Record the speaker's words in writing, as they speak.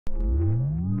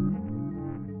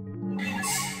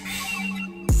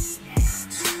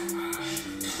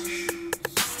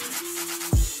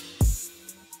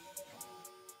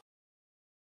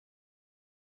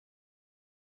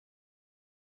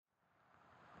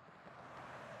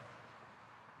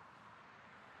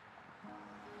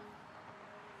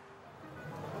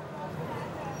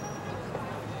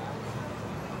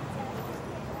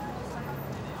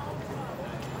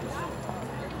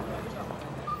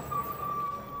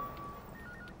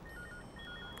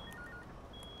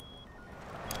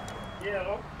Yeah,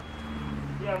 hello?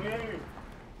 Yeah, I'm hearing you.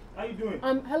 How you doing?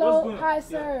 Hello, hi,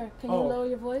 sir. Yeah. Can you lower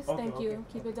your voice? Okay, Thank you.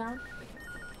 Keep it down.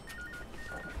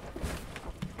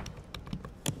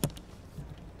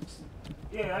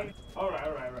 Yeah, all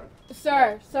right.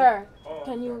 Sir, sir,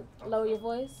 can you lower your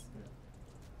voice?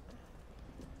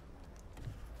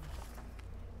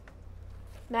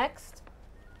 Next.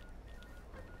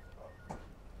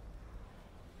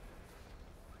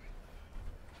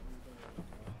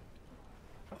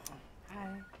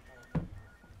 Hi.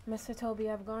 Mr. Toby,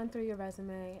 I've gone through your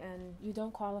resume and you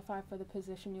don't qualify for the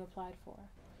position you applied for.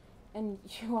 And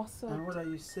you also... And what are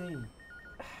you saying?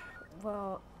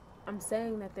 Well, I'm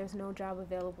saying that there's no job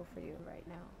available for you right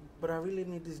now. But I really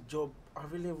need this job. I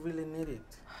really need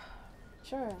it.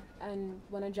 Sure. And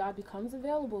when a job becomes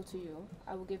available to you,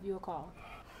 I will give you a call.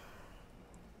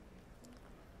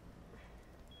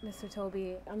 Mr.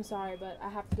 Toby, I'm sorry, but I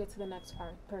have to get to the next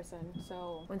person.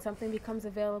 So when something becomes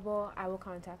available, I will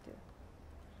contact you.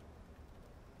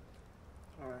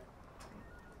 All right.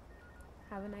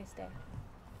 Have a nice day.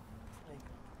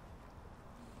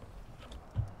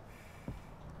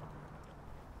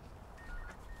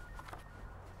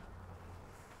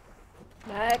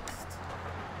 Next.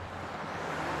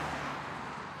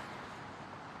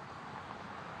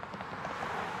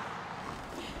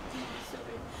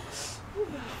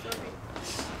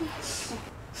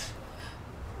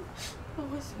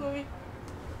 I'm sorry.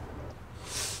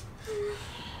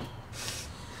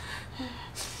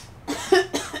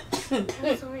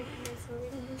 I'm sorry.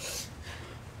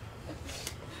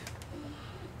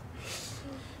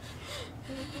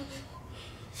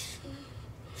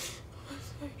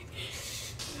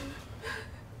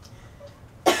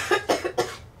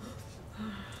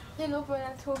 Hello,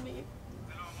 brother Toby.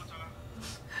 Hello, Motola.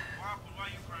 What happened? Why are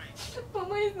you crying?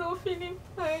 Mama is not feeling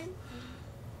fine.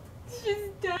 She's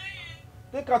dying.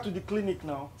 Take her to the clinic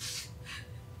now.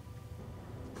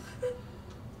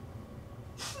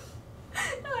 I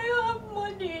don't have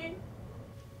money.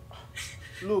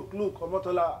 Look,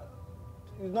 Omotola.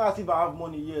 It's not as if I have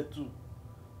money here too.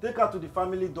 Take her to the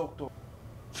family doctor.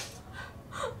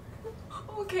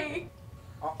 Okay.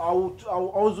 I will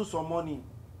also some money.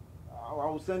 I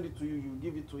will send it to you. You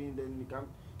give it to him, then you can.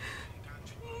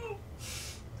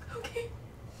 Okay.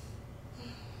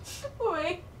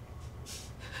 Wait.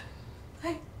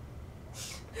 Hi.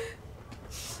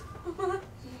 Mama.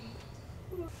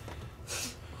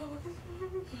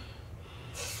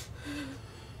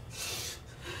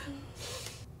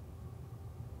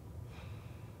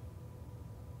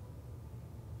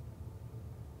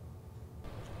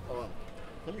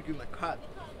 Let me give you my card.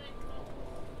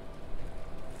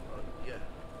 Yeah.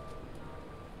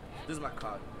 This is my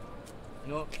card.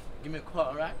 You know, give me a card,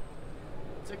 alright?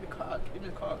 Take the card. Give me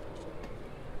a card.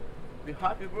 Be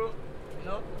happy, bro. You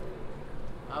know?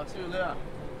 I'll see you later.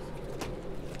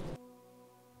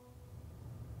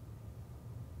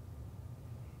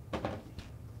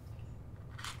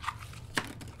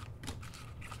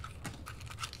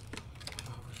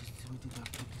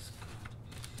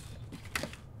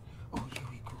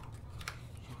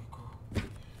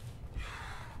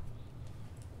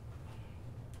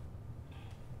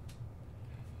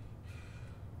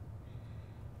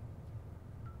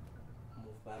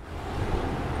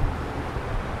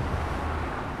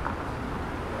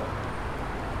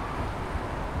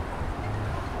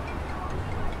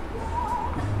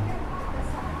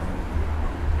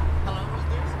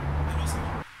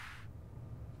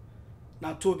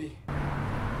 Now, Toby.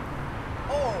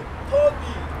 Oh,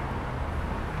 Toby!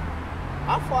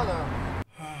 How far now?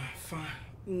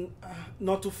 Fine.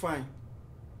 Not too fine.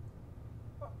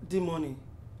 The money,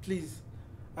 please.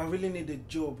 I really need a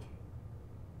job.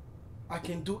 I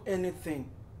can do anything.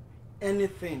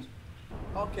 Anything.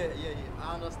 Okay, yeah,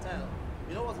 I understand.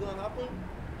 You know what's gonna happen?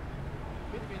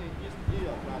 Meet me in East New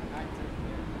York at 19.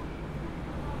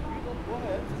 You don't go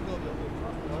ahead, it's gonna be a good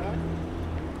trust me, alright?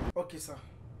 Okay, sir.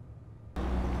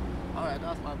 Alright,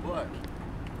 that's my boy.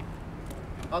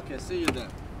 Okay, see you then.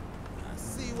 I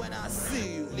see when I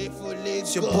see you.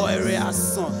 It's your boy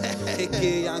Royaleson,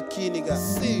 aka Yankee nigga.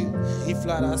 See you. E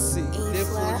flat I see.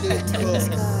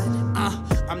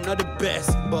 I'm not the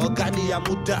best, but Ganiyu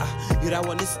Popoola. Ira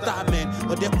wani star man,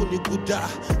 Odekuni Guda.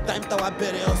 Time tawa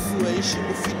bere osu e ishi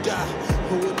mu fida.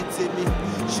 Owo ni temi,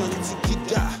 shoni ti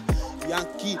kida.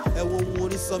 Yankee, ewo mu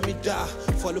ni so mi da.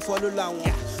 Follow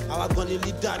lawon. Àwa gan ni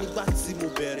leader nígbà tí mo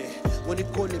bẹ̀rẹ̀. Wọ́n ní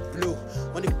kó lè blow,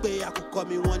 wọ́n ní pé àkókò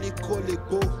mi, wọ́n ní kó lè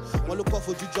go. Wọ́n ló kọ́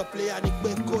fojú jọ player ní pé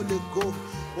kó lè go.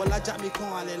 Wọ́n lájà mi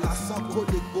kan alẹ́ lásán kó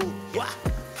lè go. Wá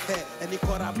ẹni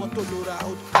kọ́ra mọ́tò ló ra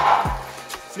vodka.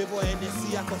 Flavour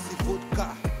Hennessy àkọsí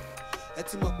vodka. ẹ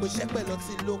ti mọ̀ pé ṣẹ́pẹ̀ lọ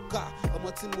ti lókà ọmọ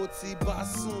tí mo ti bá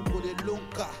sùn kò lè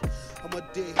lóǹkà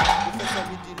ọmọdé mo fẹ́ sọ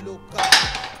mi di lókà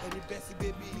ẹni bẹ́ẹ̀ sí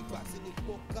bébí ìgbà tí ní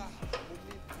pókà mo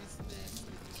ní business.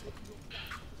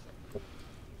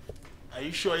 Are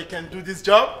you sure you can do this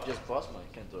job? Just boss man,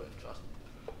 you can do it, trust me.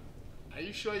 Are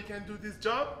you sure you can do this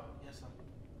job? Yes, sir.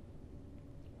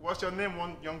 What's your name,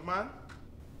 one young man?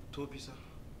 Toby, sir.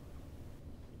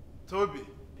 Toby.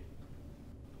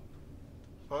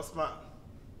 Bossman.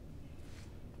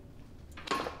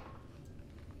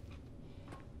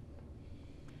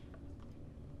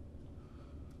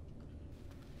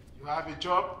 You have a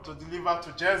job to deliver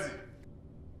to Jersey,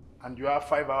 and you have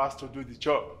 5 hours to do the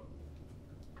job.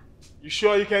 You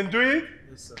sure you can do it?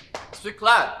 Yes, sir. Speak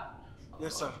loud.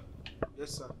 Yes, sir.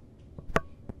 Yes, sir.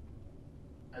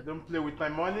 I don't play with my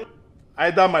money,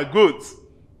 either my goods.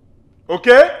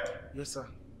 Okay? Yes, sir.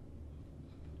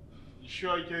 You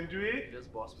sure you can do it?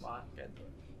 Just boss man, you can do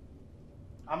it.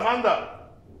 Amanda,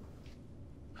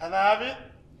 can I have it?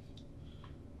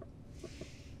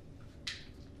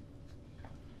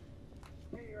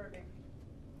 Here you are, babe.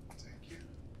 Thank you.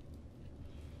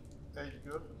 There you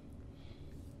go.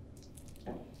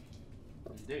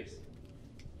 And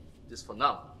this for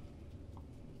now.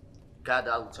 Guide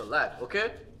out with your life,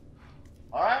 okay?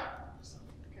 Alright?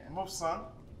 Okay, move, son.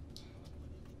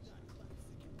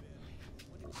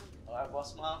 Alright,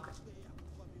 boss man.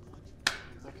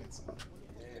 Look at son.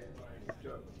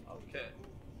 Okay.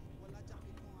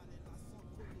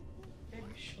 Babe,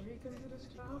 you sure you can do this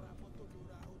job?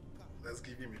 Let's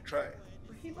give him a try.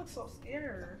 But he looks so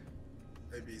scared.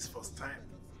 Maybe it's first time.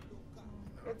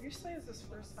 If you say it's his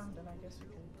first time, then I guess we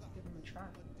can give him a try.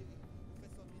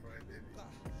 Right, baby.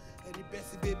 ẹni bẹ́ẹ̀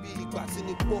sí bébí ìgbà tí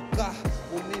ní pókà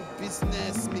mo ní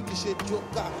business mi kì í ṣe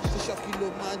jókà ṣíṣọ́ kí ló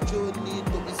máa jó ní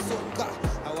tòmí sókà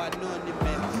àwa náà ni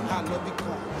mẹ́ àlọ́bí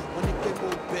kan wọ́n ní pé mo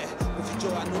bẹ̀ mo fi jọ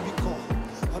ànábì kan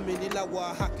ọmọ ìníláwọ̀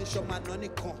àhákíṣọ́ máa ná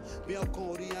nìkan bí ọkàn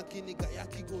orí yankí ni gàyà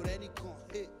kígo rẹ̀ nìkan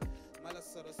má lọ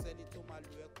sọ̀rọ̀ sẹ́ni tó máa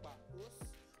lù ẹ́ pa.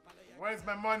 Where's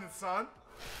my money, son?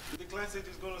 The client said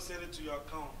he's going to send it to your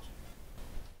account.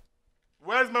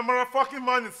 Where's my motherfucking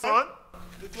money, son?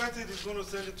 The client said he's going to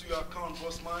send it to your account,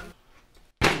 boss man.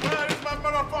 Where is my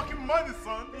motherfucking money,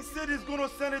 son? He said he's going to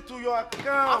send it to your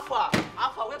account.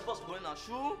 Alpha, where boss going now?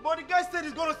 Shoe? But the guy said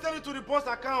he's going to send it to the boss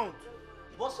account.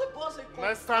 Boss,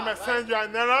 Next time I send you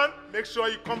an errand, make sure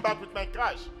you come back with my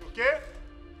cash, okay?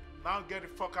 Now get the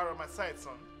fuck out of my sight,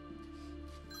 son.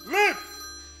 Leave!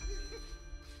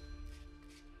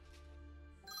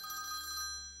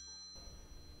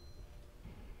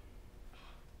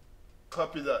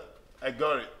 Copy that. I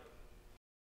got it.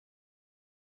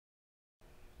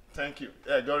 Thank you.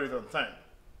 Yeah, I got it on time.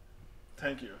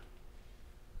 Thank you.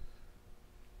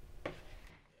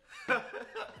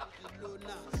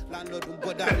 Landlord ń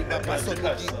bọ́dá ní bàbá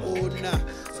sọ́dọ̀ di owner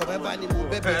survivor ni mo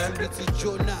bẹ̀bẹ̀ fún mi ti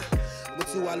jóná mo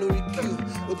ti wà lórí queue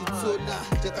ó di tóná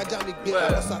jẹ́ kájá mi gbé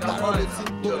ọ̀rọ̀ sàtàrọ̀ ló ti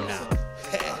gbóná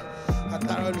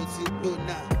àtàrọ̀ ló ti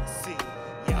gbóná sí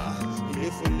ilé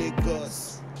fún Lagos.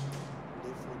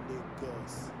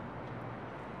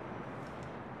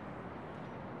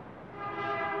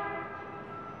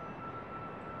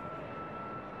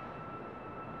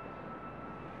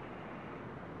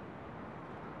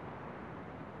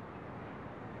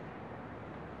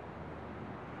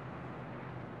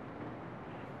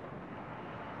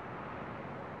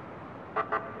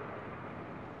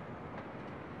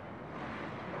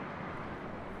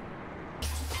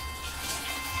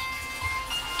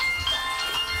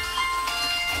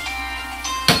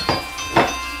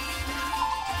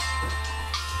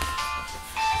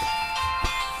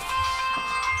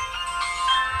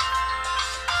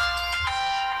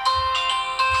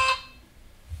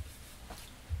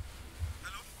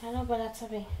 Hello,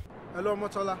 Balatabi. Hello,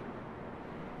 Motola.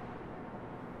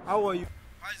 How are you?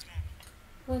 How's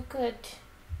We're good.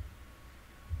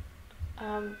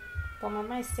 But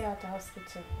Mama is still at the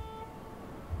hospital.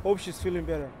 Hope she's feeling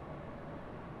better.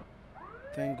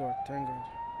 Thank God, thank God.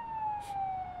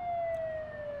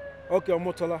 Okay,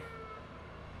 Motola.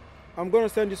 I'm going to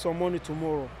send you some money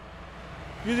tomorrow.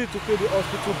 Use it to pay the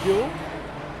hospital bill.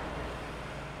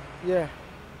 Yeah.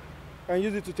 And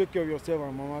use it to take care of yourself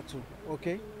and Mama too,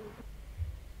 okay?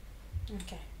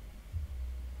 Okay.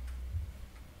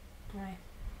 Alright.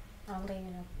 I'll let you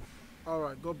know.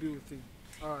 Alright, God be with you.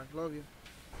 Alright, love you.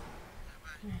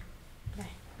 Bye.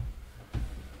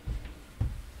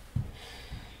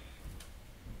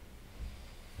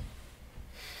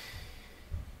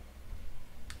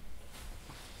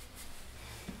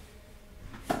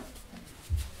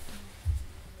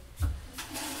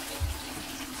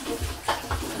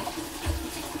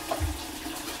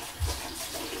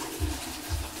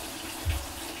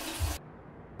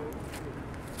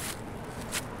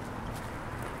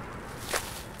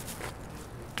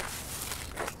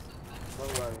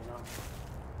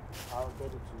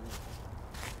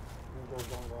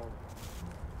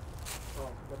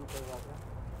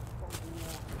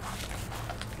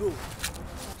 Bro,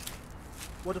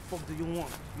 what the fuck do you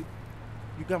want?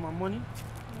 You got my money?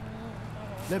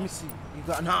 Let me see. You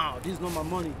got, no, this is not my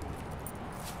money.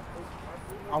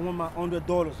 I want my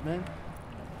 $100, man.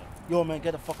 Yo, man,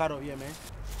 get the fuck out of here, man.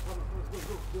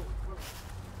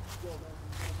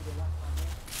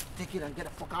 Take it and get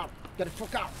the fuck out. Get the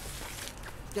fuck out.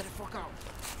 Get the fuck out.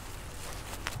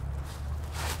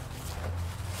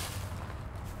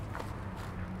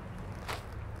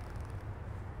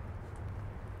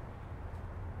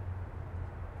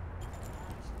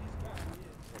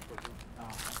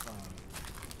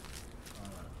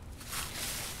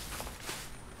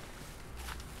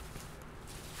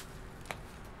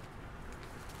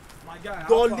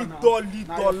 Dolly,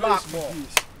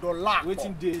 dollar.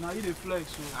 Waiting day, now you the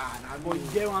flex, so. But you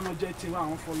get one objective, I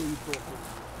won't follow you talk.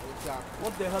 Exactly.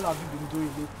 What the hell have you been doing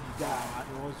lately, guy?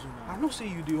 I don't say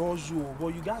you the hustle, but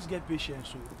you guys get patience,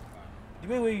 so.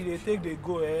 The way you take they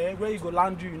go, where you go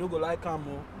land you no go like calm.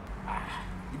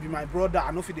 You be my brother,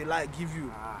 I know if they like give you.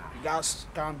 You guys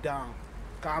calm down.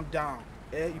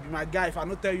 You be my guy, if I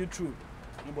don't tell you truth.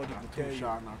 Nobody will tell you.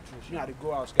 Me had to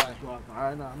go out, guy.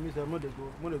 Alright, now, I'm going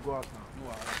to go out now.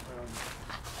 No,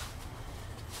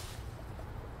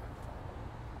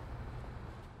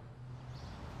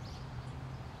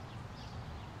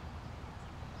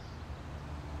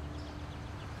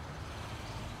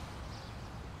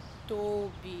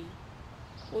 Tóbi,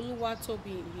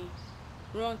 Oluwatobi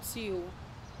rántí o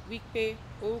wípé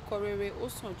orúkọ rere ó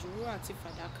sàn jù wúrà àti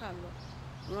fàdákà lọ.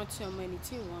 Rántí ọmọ ẹni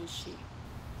tí ìwọ ń ṣe.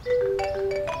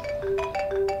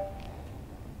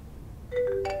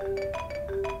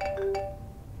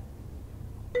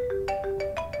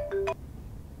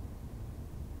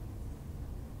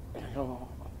 Hello,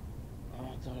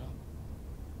 Adetola.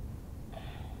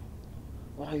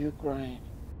 Why are you crying?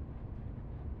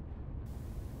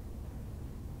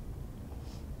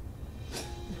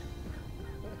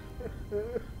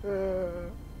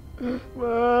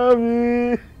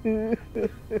 Mommy.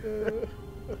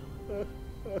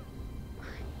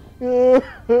 I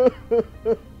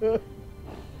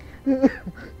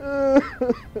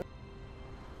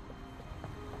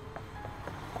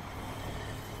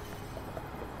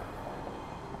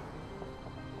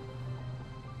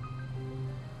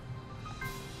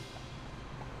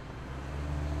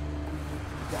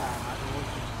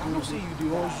don't say you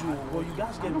the hustle, but you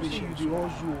guys get patient. You the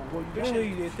hustle, but you get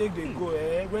you they take they go,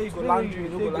 where you go land you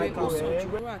no go like ó sàn jù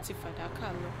wúrà àti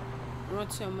fàdákà lọ.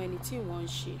 Rántí ọmọ ẹni tí ìwọ ń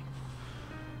ṣe.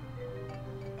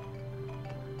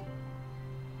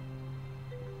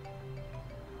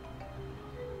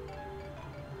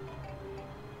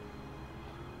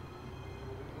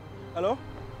 Hello?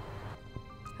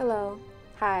 Hello.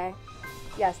 Hi.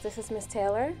 Yes, this is Miss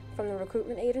Taylor from the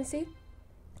recruitment agency.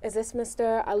 Is this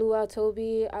Mr.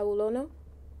 Oluwatobi Awulono?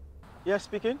 Yes,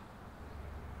 speaking.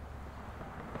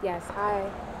 Yes, hi.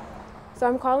 So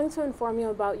I'm calling to inform you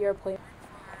about your appointment.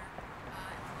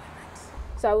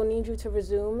 So I will need you to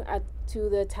resume to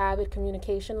the Tabit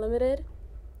Communication Limited.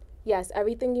 Yes,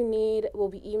 everything you need will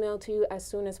be emailed to you as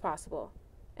soon as possible.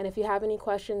 And if you have any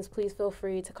questions, please feel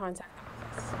free to contact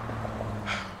us.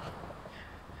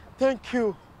 Thank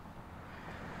you.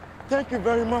 Thank you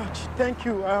very much. Thank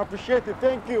you. I appreciate it.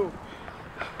 Thank you.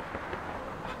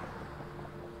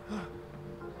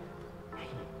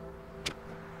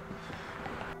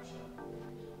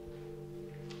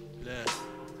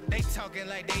 They talking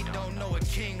like they don't know a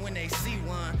king when they see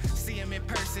one. See him in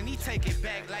person, he take it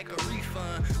back like a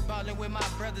refund. Ballin' with my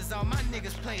brothers, all my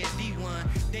niggas playing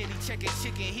D1. Daily checking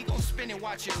chicken, he gon' spin it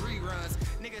watching reruns.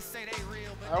 Niggas say they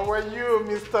real, but How are you,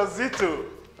 Mr. Zito?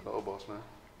 Hello, boss man.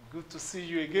 Good to see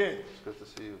you again. It's good to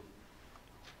see you.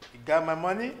 You got my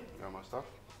money? You got my stuff?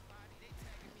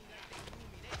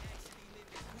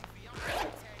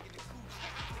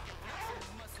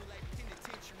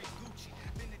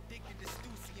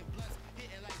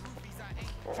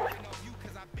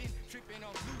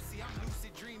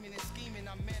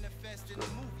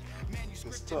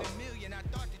 Stuff. I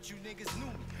thought that you niggas knew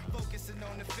me. Focusing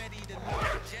on the Fetty, the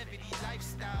longevity,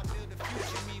 lifestyle, build a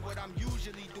future me. What I'm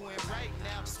usually doing right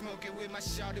now, smoking with my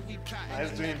shawty, we plotting.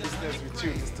 Nice doing business with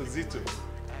you, Mr. Zito.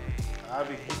 I have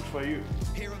a hit for you.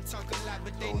 Hear them talk a lot,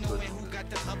 but they knowin' who got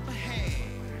the upper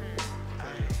hand.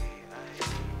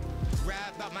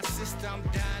 Ride about my sister, I'm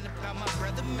dying about my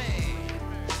brother, man.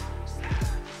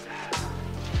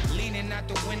 Leaning out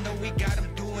the window, we got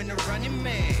him doing the running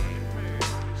man.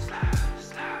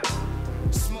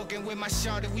 Smoking with my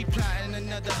shawty, we plotting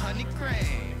another 100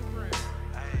 grand.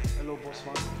 Hello, boss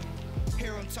man.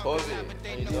 Hear them talk a lot, but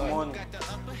they know who got the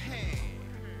upper hand.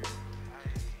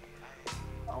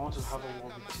 I want to have a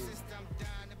word with you.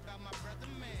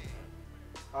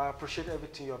 I appreciate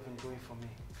everything you have been doing for me.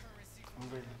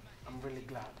 I'm really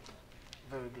glad.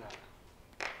 Very glad.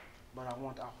 But I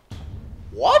want out.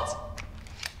 What?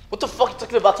 What the fuck are you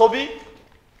talking about, Toby?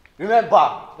 Remember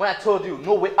when I told you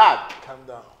no way out? Calm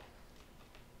down.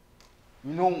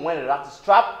 You know when the rat is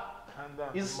trapped? Calm down.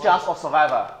 It's chance of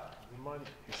survival. The money.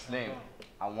 It's lame.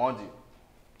 I warned you.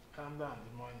 Calm down,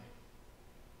 the money.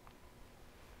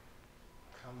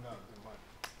 Calm down, the money.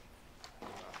 Calm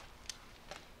down.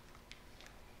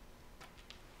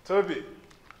 Toby, you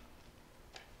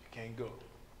can go.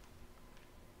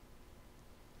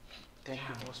 Thank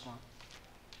you, bossman.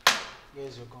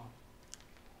 Yes, you're gone.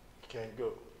 You can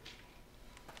go.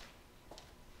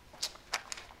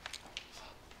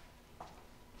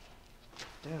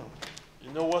 Damn.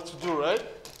 You know what to do, right?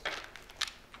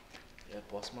 Yeah,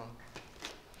 boss man.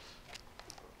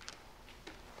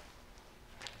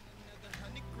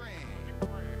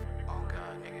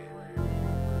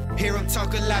 Hear them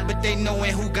talk a lot, but they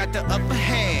knowin' who got the upper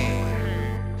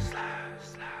hand.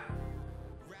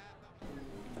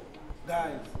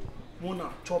 Guys, Mona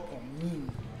chop on me.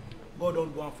 God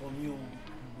don't do one for me.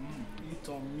 Eat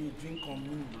on me, drink on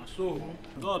me. So,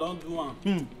 God don't do one.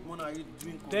 Mona eat,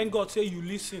 drink on me. Thank God say you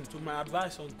listen to my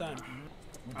advice on time.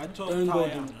 I talk Thank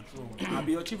tired. God. I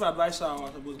be your chief advisor. I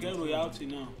was supposed to get royalty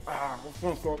now. Of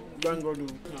course, thank God.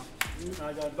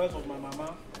 I the advice of my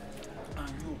mama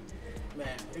and you. Man,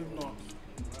 if not,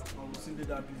 I will simply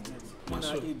that business.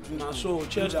 Now so,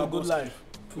 cheers to good life.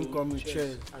 Drink on me,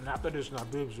 cheers. And after this, now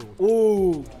babes.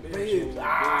 Oh, Babes.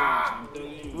 ah,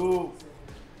 oh.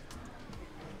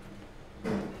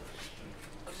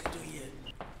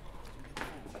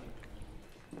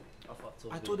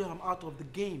 I told her I'm out of the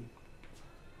game.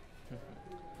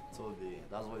 Toby,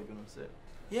 that's what you're gonna say.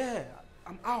 Yeah,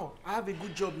 I'm out. I have a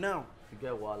good job now. You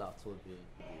get wild out, Toby.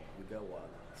 You get wild out.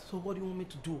 So what do you want me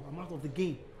to do? I'm out of the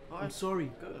game. Alright, I'm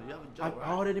sorry. Good, you have a job,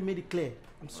 I already made it clear.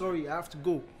 I'm sorry, I have to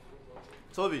go.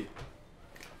 Toby.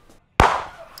 You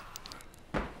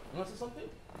want to say something?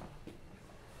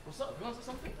 What's up? You want to say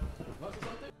something? You want to say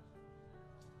something?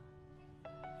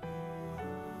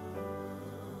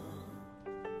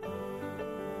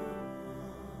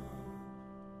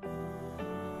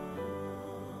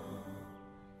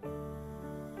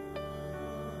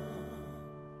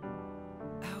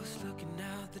 I was looking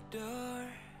out the door,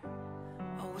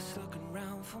 always looking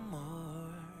around for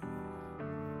more.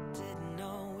 Didn't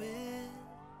know it,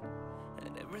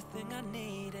 had everything I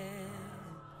needed.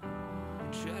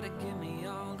 Try to give me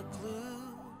all the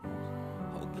clues,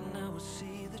 hoping I would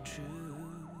see the truth.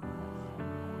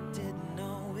 Didn't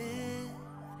know it,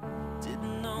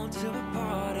 didn't know till we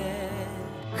parted.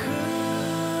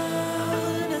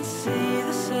 Couldn't see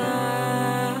the signs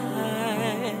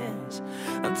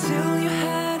until you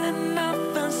had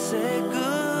enough and said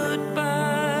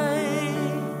goodbye.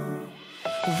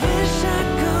 Wish I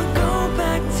could go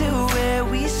back to where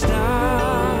we started.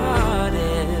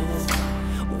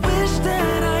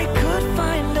 That I could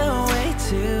find a way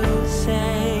to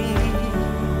say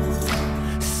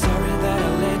sorry that I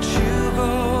let you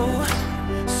go,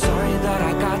 sorry that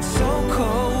I got so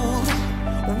cold.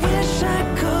 Wish I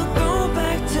could go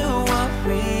back to what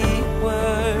we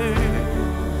were.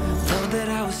 Know that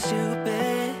I was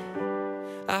stupid,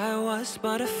 I was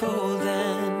but a fool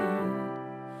then.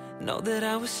 Know that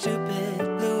I was stupid,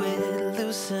 blew it,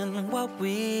 losing what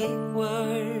we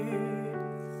were.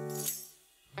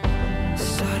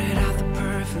 Started out the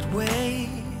perfect way,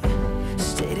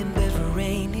 stayed in bed for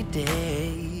rainy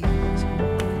days.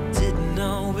 Didn't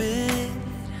know it,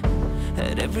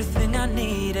 had everything I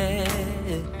needed.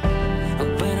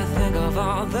 And when I think of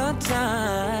all the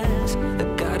times I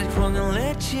got it wrong and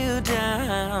let you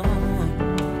down,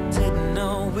 didn't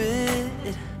know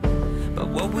it, but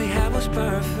what we had was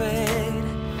perfect.